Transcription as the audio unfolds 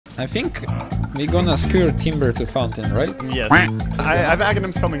I think we're gonna skewer Timber to Fountain, right? Yes. I have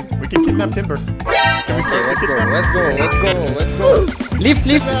Aghanims coming. We can kidnap Timber. Can we start Let's the go, kidnap? let's go. Lift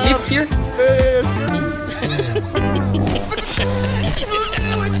here.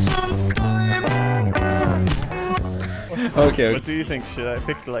 Okay. What do you think? Should I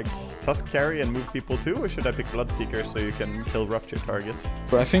pick like Tusk Carry and move people too, or should I pick Bloodseeker so you can kill Rupture targets?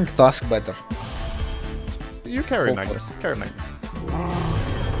 I think Tusk better. You carry Go Magnus. Carry Magnus.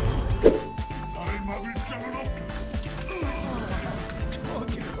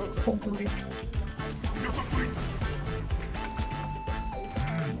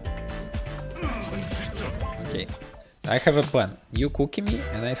 Okay. I have a plan. You cookie me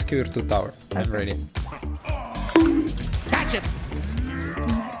and I skewer to tower. I'm ready. Catch him!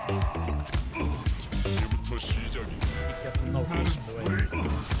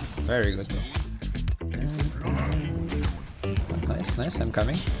 Very good. Nice, I'm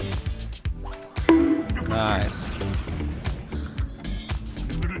coming. Nice.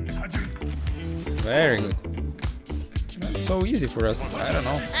 Very good. That's so easy for us. I don't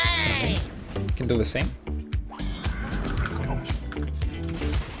know. We can do the same.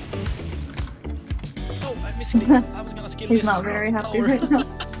 Oh, I misclicked. I was gonna skill He's this. not very happy right now.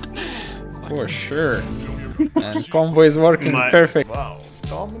 For sure. And combo is working perfect. Wow,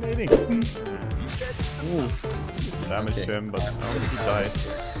 dominating. Oof. Just damage to him, but I don't think he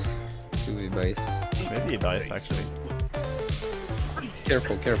dies. 2v base. Maybe he dies actually.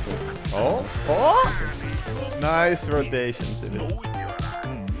 Careful. Oh! Nice rotation, Civil.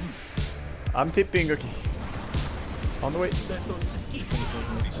 I'm tipping, okay. On the way.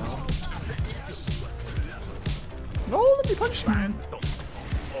 No, let me punch him.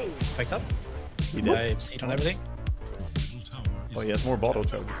 Picked up. He did. I see it on everything. Oh, he has more bottle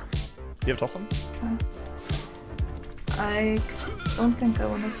charges. Do you have Tossum? I don't think I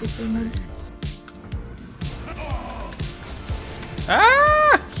want to TP mid.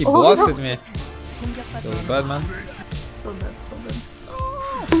 Ah! He Oh, blasted no. me. That was bad, man. So bad.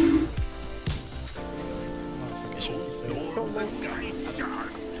 He's so low.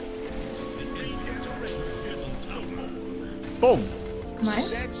 Boom!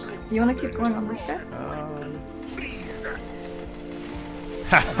 Nice. Do you want to keep going on this guy?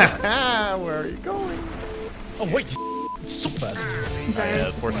 Where are you going? Oh wait, it's so fast.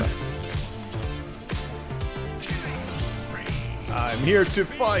 Gyro's Force that. I'm here to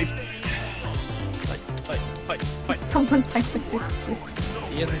fight! Fight. Someone tank the fix, please.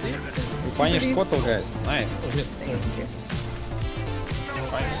 We punished Kotal, guys. Nice. Thank you.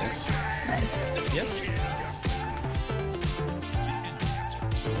 Nice. Yes.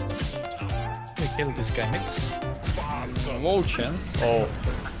 We killed this guy mid. Low chance. Oh,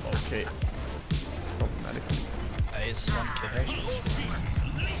 okay. This is problematic. It's 1k.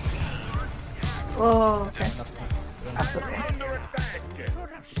 Oh, okay. That's fine. That's okay.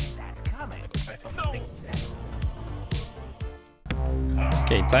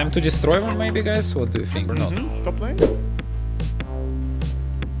 Okay, time to destroy one maybe, guys? What do you think? Or not? Top lane?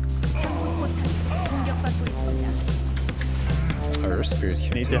 Our spirit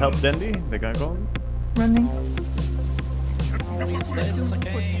here. Need to help Dendi? The guy gone? Running. It's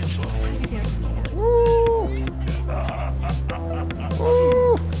okay.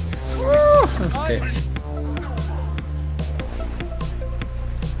 Okay.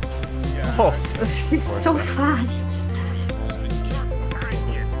 Oh! She's so fast.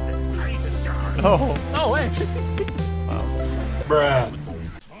 Oh! No way! Wow. Bruh.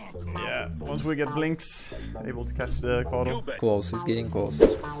 Yeah, once we get blinks, able to catch the Quaddle. Close, he's getting close.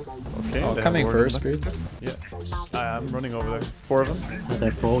 Okay. Oh, they coming have first, more than spirit. that. Yeah. I'm running over there. 4 of them.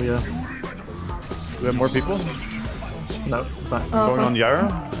 They're full, yeah. Do we have more people? No, back. Going on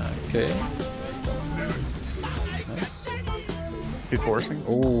Yara? Okay. Nice. Be forcing.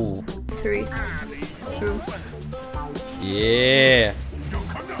 Oh. 3, 2. Yeah.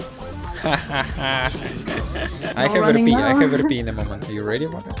 I have running RP. now. I have RP in a moment. Are you ready,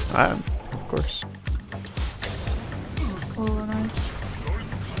 Maka? I am, of course. Oh, nice.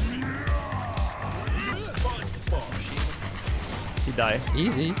 He die.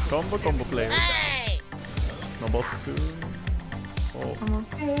 Easy. Combo players. Snowball soon. Oh, I'm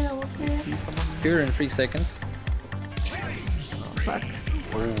okay. see someone. Spear in 3 seconds. Fuck.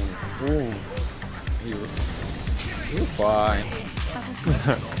 Ooh. You're fine.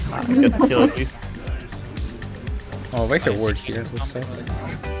 I get the kill at least. Oh, we have ward here, looks like.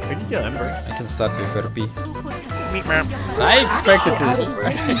 I can kill Ember. I can start with RP. I expected this.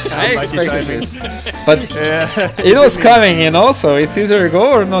 I expected this. But Yeah. it was coming, you know, so it's either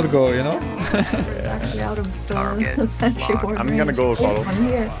go or not go, you know? It's actually out of the sentry ward I'm gonna go range. follow. One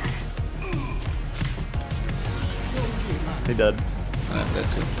here. He dead. I'm dead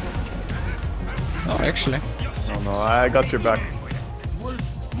too. No, actually. No, I got your back.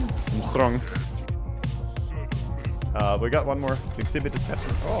 I'm strong. We got one more. Exhibit is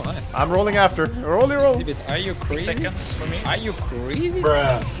catching. Oh, nice. I'm rolling after. Roll. Exhibit, are you 3 crazy? seconds for me. Are you crazy?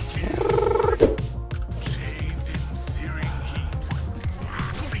 Bruh.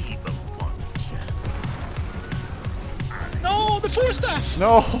 No, the 4 staff!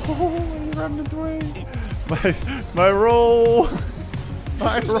 No, you ran it away. My roll.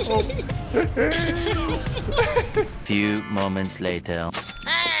 My roll. Few moments later.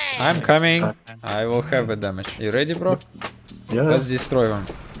 I'm coming. I will have a damage. You ready, bro? Yeah. Let's destroy one.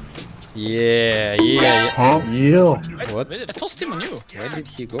 Yeah. Huh? Yeah. What? I tossed him on you. Where did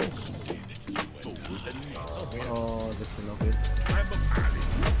he go? Oh, this is not good.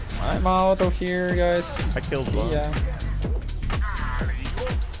 I'm out of here, guys. I killed one. Yeah.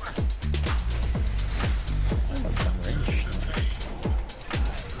 I have some range.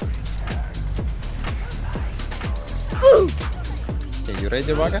 Okay, you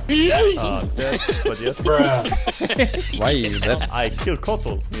ready, Waga? Dead, but yes. Bruh. Why is that? I killed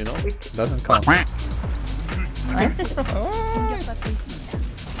Kotal, you know? Doesn't count. Nice.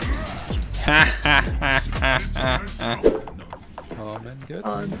 Oh man, good.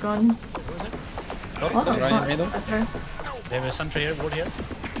 Oh, it's gone. Oh, it's right in not the middle. better. They have a sentry here, ward here.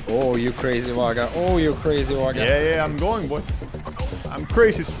 Oh, you crazy Waga. Oh, you crazy Waga. Yeah, I'm going, boy. I'm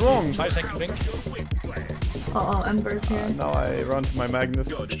crazy strong. 5-second blink. Oh, Ember's here. Now I run to my Magnus.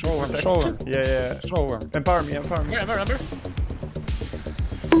 Show him, show him, Yeah. show him. Empower me. Remember.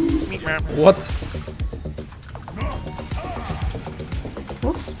 What?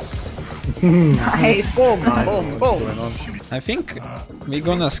 Nice. Boom. I think we're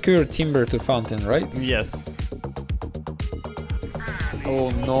gonna skewer timber to fountain, right? Yes. Oh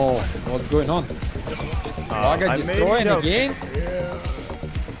no, what's going on? Waga I destroying made it. again? Yeah.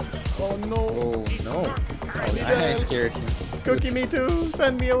 Oh no. Oh no. Oh, I scared him. Cookie me too.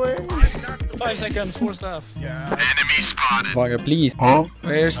 Send me away. 5 seconds, 4 staff. Vaga, please. Huh?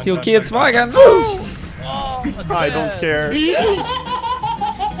 We're still kids, Vaga. No! I don't care.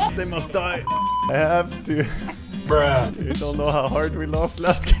 They must die. I have to. Bruh. You don't know how hard we lost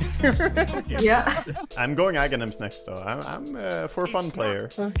last game. Yeah. I'm going Aghanim's next though. I'm a for fun player.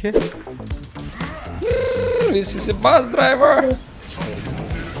 Okay. This is a bus driver.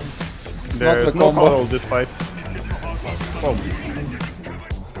 It's not There's the no combo. call this fight. Boom.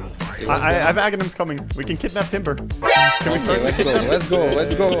 I have Aghanim's coming. We can kidnap Timber. Can we Okay, start? let's go.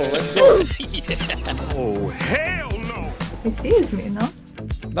 Oh hell no! He sees me, no?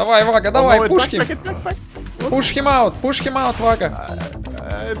 Давай, Vaga, Oh, давай, no, push him. back. Push him out, Vaga.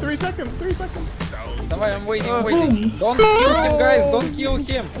 3 seconds. Давай, I'm waiting. Don't kill him, guys, don't kill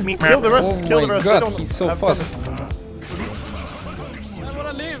him. Kill the rest. Oh Kill the my rest. god, They don't he's so have fast. I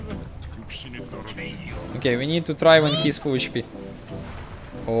wanna live. Okay, we need to try when he's full HP.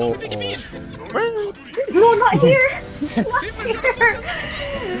 Oh. No, not here! Not here!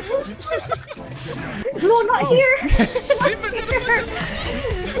 No, not here!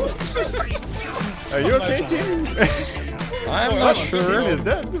 Are you okay, team? I'm not Team sure. is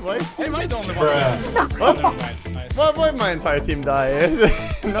dead. Why? Am I the only one? Bruh. What? Never mind. Nice. Why my entire team die?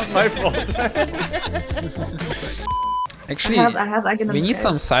 Not my fault. Actually, I have Aghanim's we need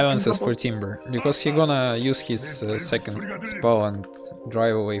some airs. silences for Timber, because he's gonna use his second spell and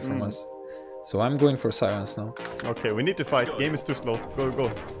drive away from us. So I'm going for silence now. Okay, we need to fight. Game is too slow. Go.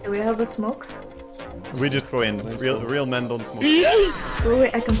 Do we have a smoke? We just go in. Real men don't smoke. Oh,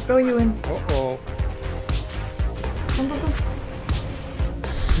 wait, I can throw you in. Uh-oh. Come.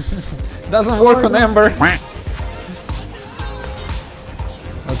 Doesn't work on Ember.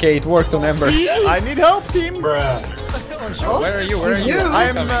 Okay, it worked on Ember. I need help, team. Bruh. Where are you? Where are you? I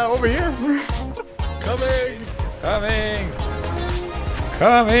am over here.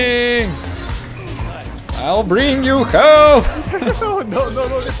 Coming! I'll bring you help! no,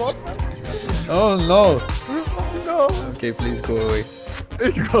 they fought. Oh no! No. Okay, please go away.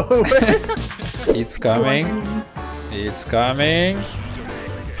 Go away. It's coming. It's coming.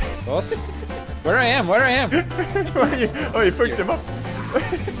 Toss. Where I am? Oh, you picked him up.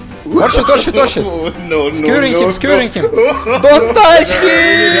 Watch it! No, Skewering him! Don't touch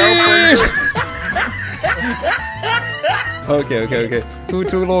him! Okay.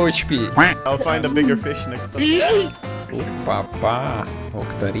 Too low HP. I'll find a bigger fish next time. Papa.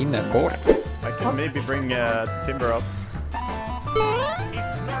 Octarina core. I can maybe bring Timber up. Oh,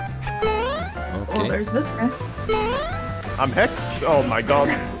 Okay. there's this guy. I'm hexed. Oh my god.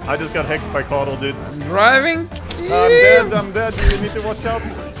 I just got hexed by Caudle, dude. Driving. I'm dead. You need to watch out.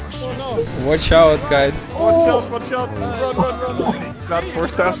 Watch out, guys. Watch out. Run. Got 4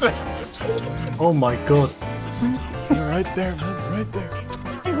 staffs. Oh my god. You're right there, man. Right there.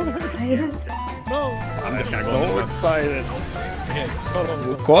 Excited. I'm just gonna go this excited. Okay,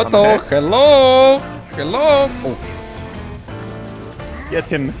 go. Koto, I'm hello. Hello. Oh, Get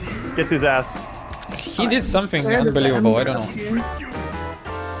him. Get his ass. he did something Scared of the unbelievable. I ember don't up know. here.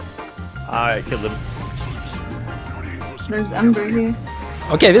 I killed him. There's Ember here.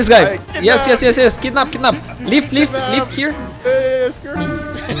 Okay, this guy. Hey, Yes. Kidnap. Lift here. Hey, screw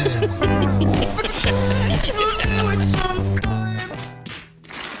him.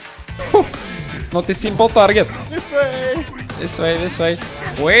 It's not a simple target. This way. This way.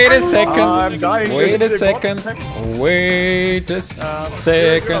 Wait a second. I'm dying. Wait a They second. got- Wait a Leave him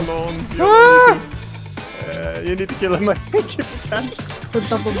second. alone. Ah! You need to kill him, I think, if you can. With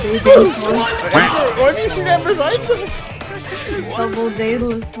double daedalus, man. Why do you see Ember's items? Double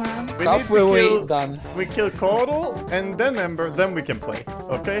daedalus, man. We need Halfway to kill, done. we kill Caudle and then Ember, then we can play,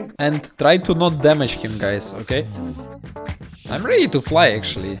 okay? And try to not damage him, guys, okay? I'm ready to fly,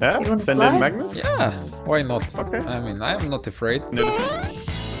 actually. Yeah? You wanna Send fly? in Magnus? Yeah, why not? Okay. I mean, I'm not afraid. No.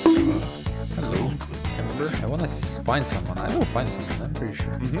 Hello, Ember. I wanna find someone. I will find someone, I'm pretty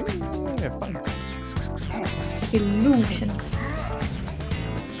sure. Yeah, fine. Illusion.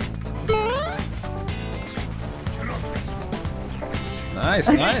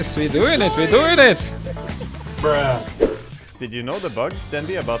 Nice. We're doing it. Bruh. Did you know the bug,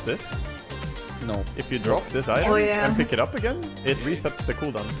 Dendi, about this? No. If you drop this item Oh, yeah. and pick it up again, it resets the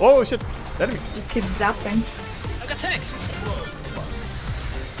cooldown. Oh shit! Enemy! Just keep zapping. I got text.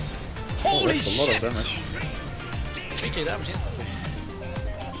 Oh, Holy that's a lot of shit! damage. 3k damage instantly.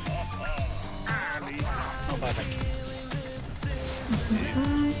 Not bad, thank you.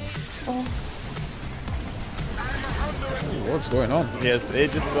 What's going on? Yes,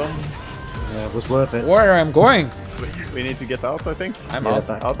 ages done. Yeah, it was worth it. Where I'm going? We need to get out, I think. I'm Yeah, out.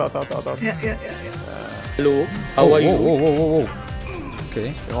 back. Out. Yeah. Hello. How are you? Whoa.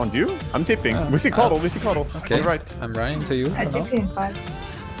 Okay. On you? I'm tipping. Ah, We see Caudle. Okay. You're right. I'm running to you. I Hello. TP in 5.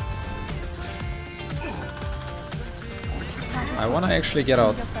 I wanna actually get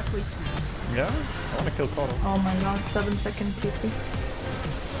out. Yeah? I wanna kill Caudle. Oh my god, 7-second TP.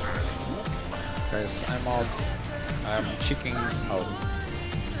 Guys, I'm out. I'm checking out.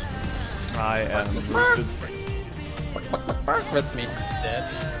 I am rooted. That's me. Dead.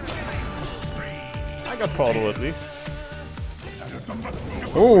 I got Caudle at least.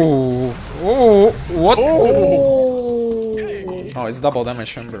 Oh, what? Oh, it's double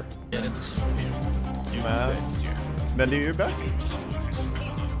damage, Ember. Get it. Man. Dendi, you back?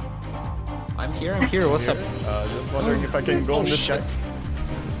 I'm here. What's up? Just wondering if I can go on this guy.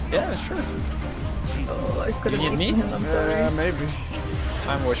 Yeah, sure. Oh, I could You have need eaten me? him, I'm sorry. Maybe.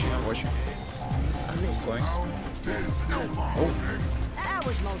 I'm watching. I'm just going.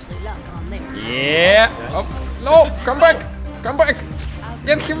 Yeah. Oh, no! Come back!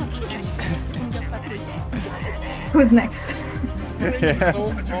 Get him! Who's next? Yeah.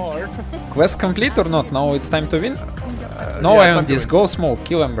 Quest complete or not? Now it's time to win? No, yeah, I time want to this. win. Go smoke.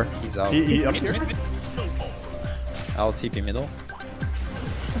 Kill Ember. He's out. He up here? I'll TP middle.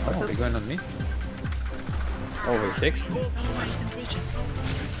 Oh, they're going on me. Oh, we fixed.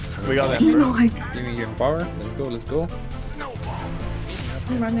 We got No, Ember. Giving him power. Let's go.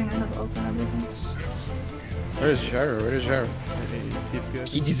 I'm running, I have ult and everything. Where is Jaro?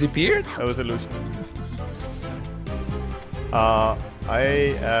 He disappeared? That was illusion. I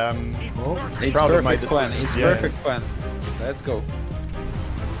am It's proud of my perfect plan. decision. It's Yeah. perfect plan. Let's go.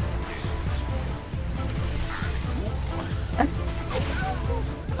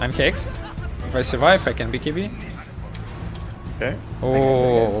 I'm hexed. If I survive, I can BKB. Okay.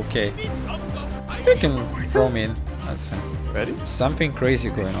 Oh, okay. You can throw me in. That's fine. Ready? Something crazy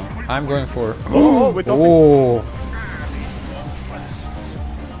going on. I'm going for. Oh, with tossing. Oh.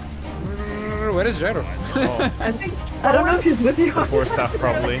 Where is Jaro? I don't know if he's with you. 4 staff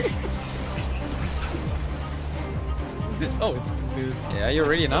probably. Oh, Yeah, you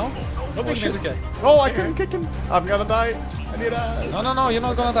ready now? nobody shit. made the guy. Oh, I couldn't kick him. I'm gonna die. I need a. No, you're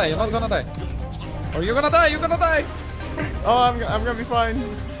not gonna die. Or you're gonna die. Oh, I'm gonna be fine.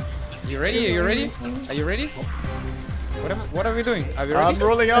 You ready? Are you ready? What are we doing? Are we ready? I'm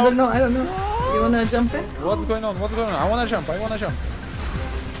rolling I out. don't know. You wanna jump in? What's going on? I wanna jump.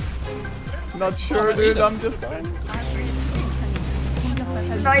 Not sure, dude. I'm just dying.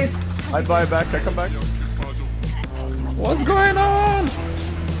 Nice! I buy back. I come back. What's going on?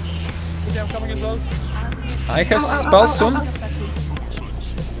 Okay, I'm coming as well. I have spell soon.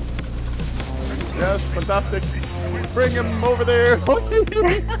 Yes, fantastic. Bring him over there.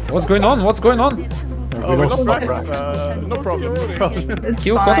 What's going on? What's going on? Oh, we lost Brax. Brax. No problem. No problem. It's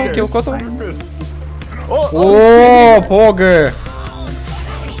Kill fine. Koto, kill It's Koto. fine. Chris. Oh, Oh, Poge!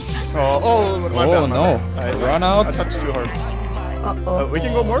 oh, my Oh bad, my no. bad. Run I out. touched too hard. Uh-oh. We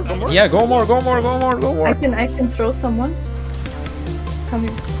can go more, go more. Yeah, go more, go more, go more, go I more. can throw someone. Come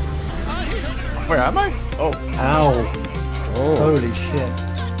here. Where am I? Oh, Ow. Oh. Holy shit.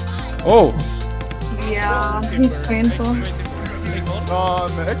 Oh. Yeah, he's painful. next.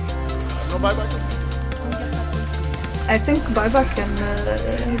 No buyback. I think buyback can.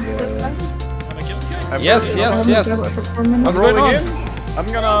 Yes, yes, yes. I'm What's going rolling on? in. I'm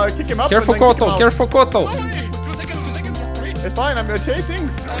gonna kick him up. Careful, and then kick him Koto, out. careful, Koto. 2 seconds. It's fine, I'm chasing.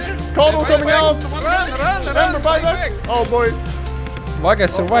 Koto coming out. Remember buyback. Oh boy. Vaga,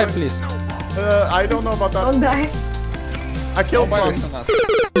 survive, please. I don't know about that. Don't die. I killed Vaga one. is on us.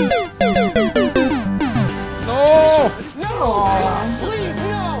 No! Aww.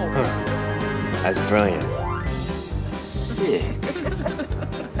 That's brilliant. Sick.